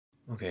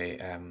Okay,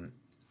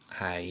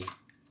 hi.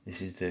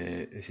 This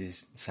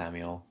is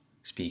Samuel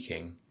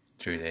speaking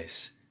through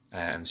this.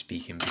 I'm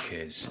speaking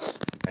because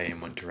I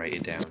didn't want to write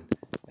it down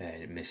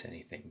and miss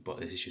anything, but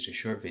this is just a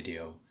short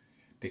video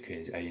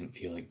because I didn't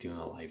feel like doing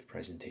a live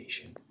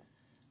presentation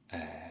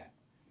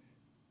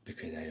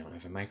because I don't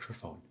have a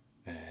microphone,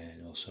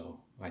 and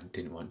also I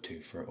didn't want to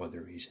for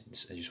other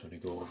reasons. I just want to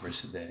go over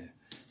the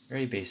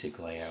very basic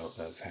layout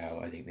of how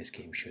I think this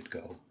game should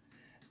go.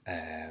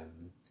 I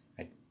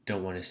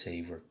don't want to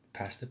say we're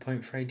past the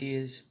point for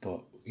ideas,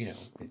 but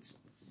it's.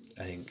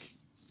 I think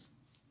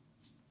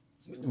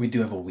we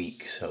do have a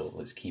week, so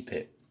let's keep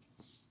it.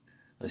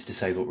 Let's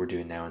decide what we're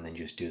doing now, and then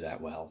just do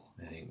that well.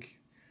 I think,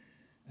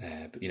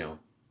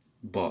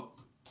 but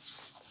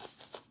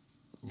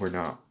we're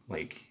not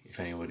like if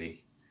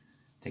anybody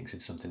thinks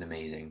of something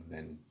amazing,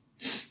 then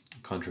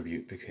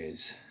contribute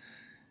because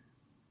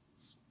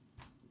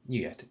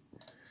you get it.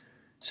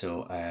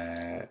 So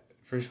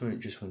first one, I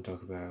just want to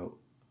talk about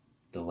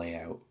the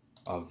layout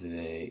of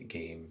the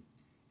game.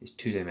 It's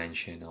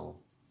two-dimensional,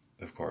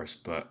 of course,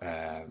 but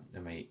I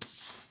might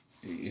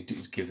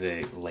give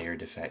the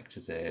layered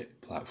effect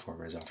that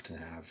platformers often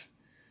have.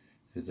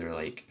 They're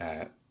like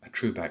a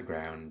true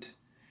background,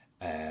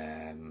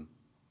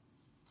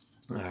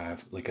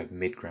 like a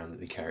mid-ground that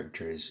the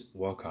characters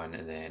walk on,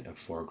 and then a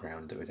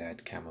foreground that would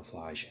add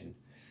camouflage and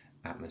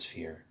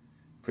atmosphere.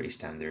 Pretty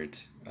standard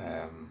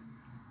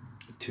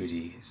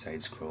 2D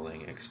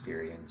side-scrolling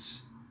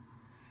experience.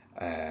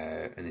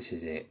 And this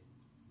is it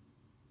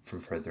from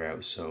further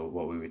out. So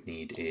what we would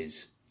need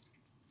is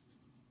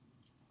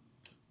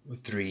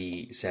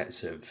 3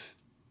 sets of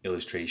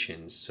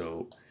illustrations.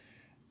 So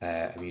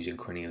I'm using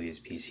Cornelia's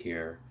piece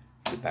here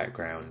for the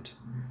background,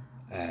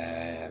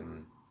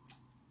 and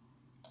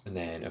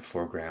then a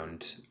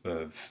foreground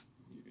of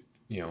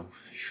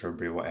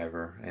shrubbery,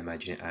 whatever. I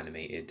imagine it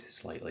animated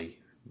slightly,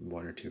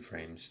 1 or 2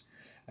 frames,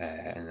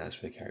 and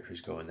that's where the characters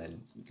go. And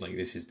then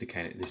this is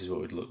what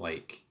it would look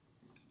like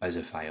as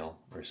a file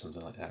or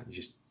something like that.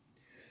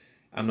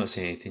 I'm not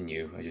saying anything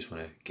new. I just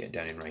want to get it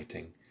down in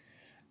writing.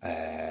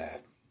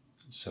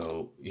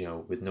 So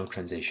with no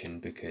transition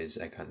because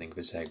I can't think of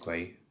a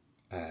segue.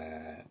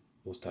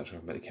 We'll start talking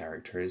about the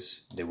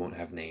characters. They won't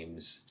have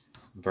names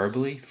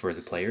verbally for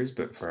the players,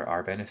 but for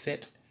our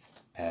benefit,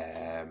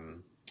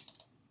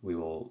 we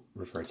will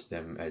refer to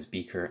them as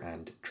Beaker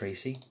and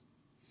Tracy.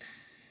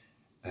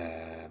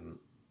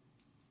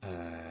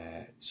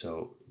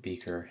 So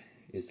Beaker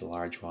is the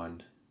large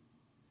one.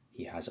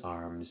 He has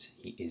arms,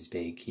 he is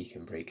big, he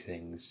can break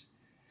things,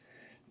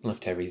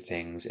 lift heavy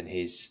things, and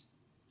his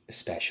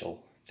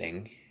special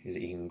thing is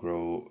that he can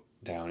grow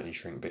down and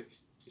shrink, but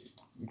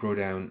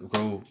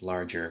grow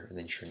larger and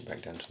then shrink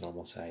back down to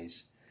normal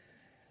size.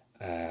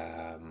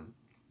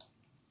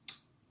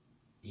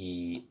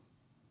 He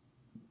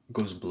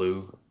goes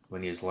blue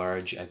when he is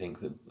large. I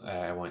think that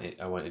I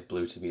wanted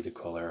blue to be the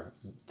color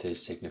to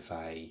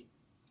signify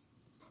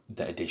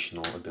the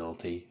additional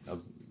ability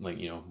of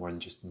more than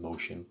just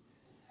motion.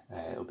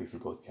 It'll be for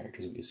both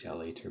characters, we'll see that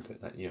later, but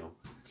that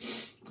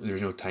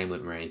there's no time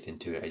limit or anything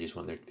to it. I just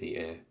want there to be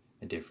a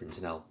difference,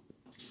 and I'll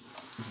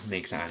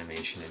make the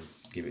animation and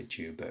give it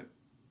due, but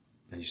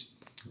I just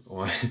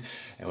want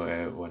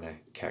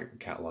to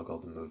catalogue all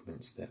the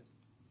movements that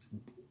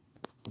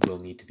will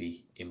need to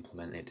be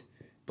implemented.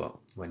 But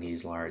when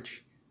he's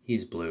large,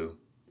 he's blue,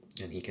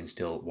 and he can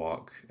still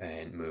walk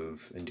and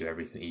move and do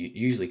everything he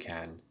usually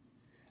can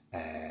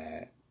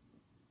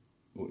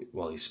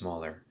while he's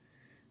smaller.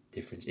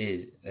 Difference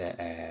is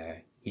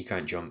that he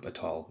can't jump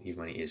at all,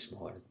 even when he is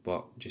smaller,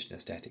 but just an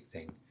aesthetic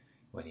thing.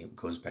 When he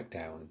goes back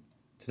down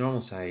to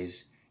normal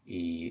size,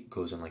 he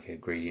goes on like a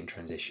gradient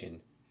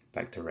transition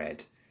back to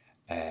red.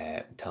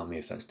 Tell me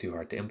if that's too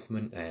hard to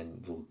implement,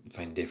 and we'll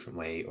find a different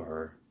way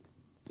or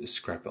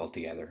scrap it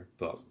altogether,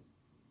 but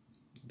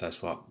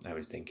that's what I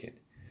was thinking.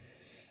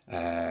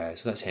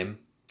 So that's him,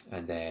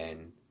 and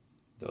then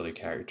the other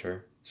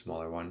character,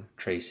 smaller one,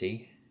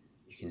 Tracy.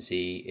 You can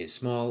see is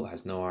small,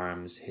 has no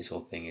arms. His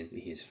whole thing is that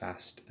he is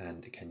fast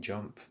and can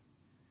jump.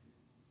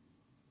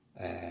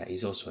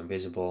 He's also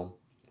invisible.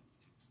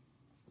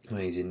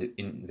 When he's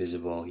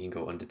invisible, he can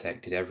go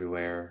undetected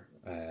everywhere,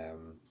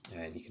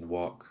 and he can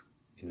walk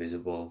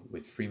invisible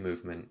with free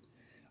movement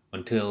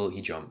until he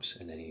jumps,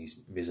 and then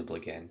he's visible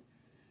again.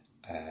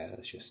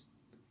 That's just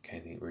the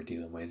kind of thing we're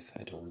dealing with.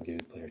 I don't want to give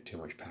the player too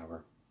much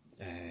power.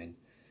 And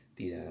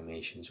these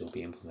animations will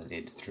be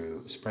implemented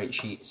through sprite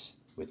sheets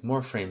with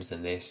more frames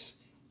than this.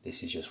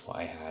 This is just what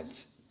I had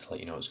to let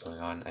you know what's going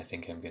on. I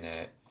think I'm going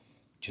to,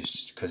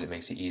 just because it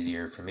makes it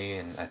easier for me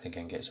and I think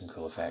I can get some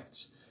cool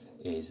effects,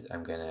 is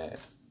I'm going to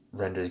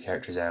render the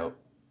characters out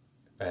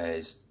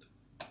as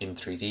in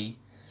 3D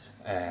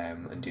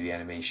and do the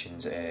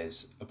animations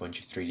as a bunch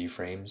of 3D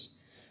frames.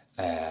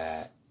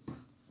 But,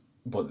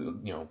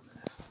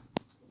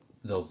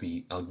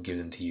 I'll give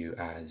them to you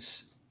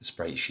as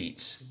sprite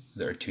sheets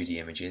that are 2D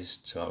images,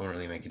 so it won't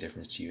really make a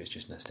difference to you. It's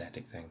just an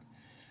aesthetic thing.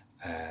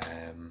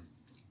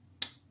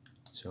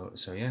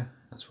 So yeah,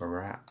 that's where we're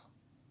at.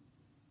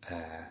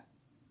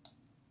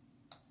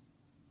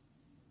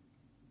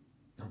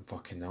 don't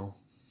fucking know.